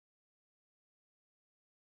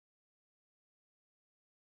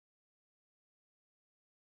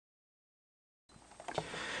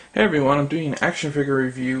Hey everyone, I'm doing an action figure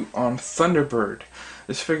review on Thunderbird.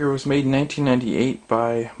 This figure was made in 1998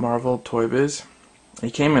 by Marvel Toy Biz.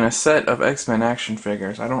 He came in a set of X-Men action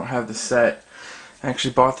figures. I don't have the set. I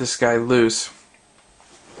actually bought this guy loose.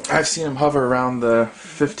 I've seen him hover around the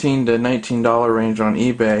 $15 to $19 range on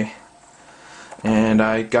eBay, and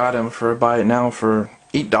I got him for buy it now for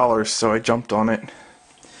 $8, so I jumped on it.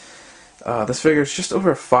 This figure is just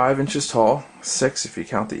over 5 inches tall, 6 if you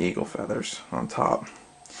count the eagle feathers on top.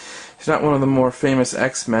 He's not one of the more famous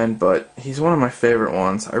X-Men, but he's one of my favorite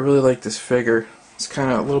ones. I really like this figure. It's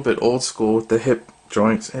kind of a little bit old school with the hip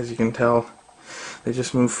joints, as you can tell. They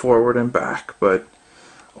just move forward and back, but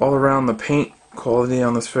all around the paint quality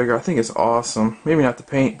on this figure I think is awesome. Maybe not the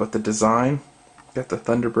paint, but the design. Got the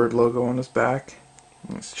Thunderbird logo on his back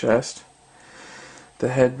and his chest. The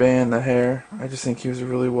headband, the hair. I just think he was a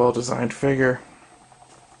really well designed figure.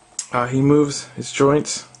 He moves his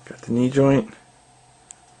joints. Got the knee joint,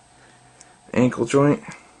 ankle joint.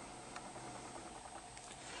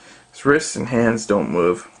 His wrists and hands don't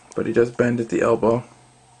move, but he does bend at the elbow.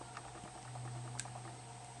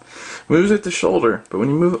 Moves at the shoulder, but when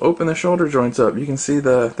you open the shoulder joints up, you can see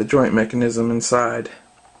the joint mechanism inside.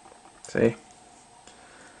 See?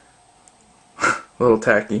 A little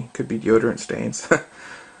tacky, could be deodorant stains.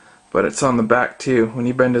 But it's on the back too. When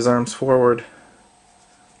you bend his arms forward,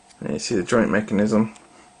 and you see the joint mechanism.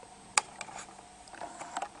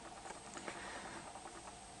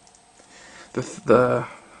 The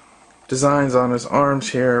designs on his arms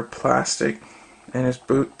here are plastic, and his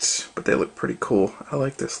boots, but they look pretty cool. I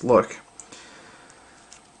like this look.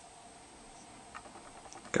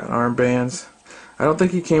 Got armbands. I don't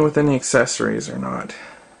think he came with any accessories or not.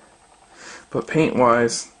 But paint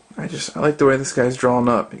wise, I like the way this guy's drawn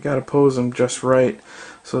up. You gotta pose him just right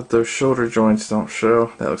so that those shoulder joints don't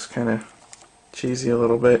show. That looks kinda cheesy a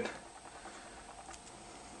little bit.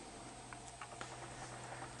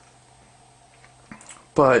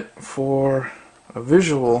 But for a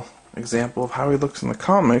visual example of how he looks in the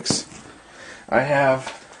comics, I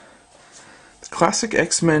have the classic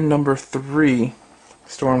X-Men number 3,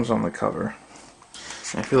 Storm's on the cover.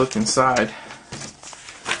 And if you look inside,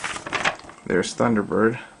 there's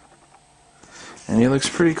Thunderbird. And he looks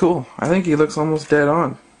pretty cool. I think he looks almost dead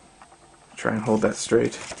on. Try and hold that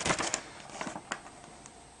straight.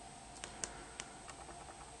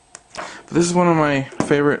 But this is one of my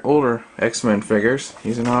favorite older X-Men figures.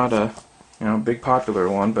 He's not a big popular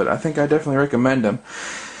one, but I think I definitely recommend him.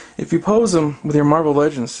 If you pose him with your Marvel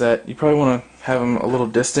Legends set, you probably want to have him a little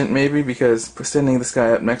distant maybe, because standing this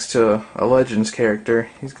guy up next to a Legends character,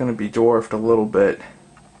 he's going to be dwarfed a little bit.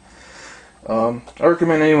 I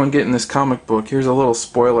recommend anyone getting this comic book. Here's a little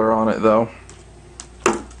spoiler on it though.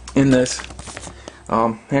 In this,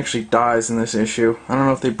 he actually dies in this issue. I don't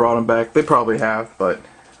know if they brought him back. They probably have, but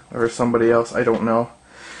or somebody else, I don't know.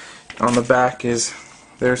 On the back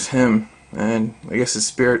there's him, and I guess his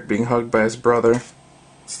spirit being hugged by his brother.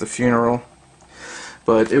 It's the funeral.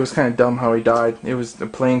 But it was kind of dumb how he died. It was the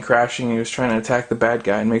plane crashing. He was trying to attack the bad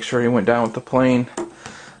guy and make sure he went down with the plane.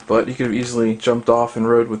 But he could have easily jumped off and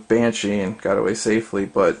rode with Banshee and got away safely,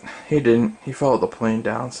 but he didn't. He followed the plane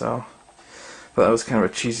down, so that was kind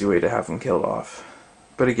of a cheesy way to have him killed off.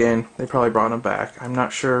 But again, they probably brought him back. I'm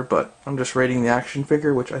not sure, but I'm just rating the action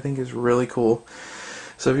figure, which I think is really cool.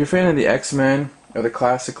 So if you're a fan of the X-Men, or the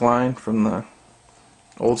classic line from the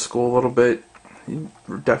old school a little bit, you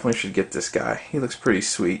definitely should get this guy. He looks pretty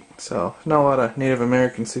sweet. So, not a lot of Native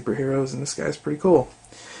American superheroes, and this guy's pretty cool.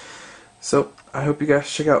 So, I hope you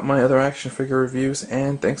guys check out my other action figure reviews,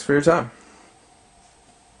 and thanks for your time.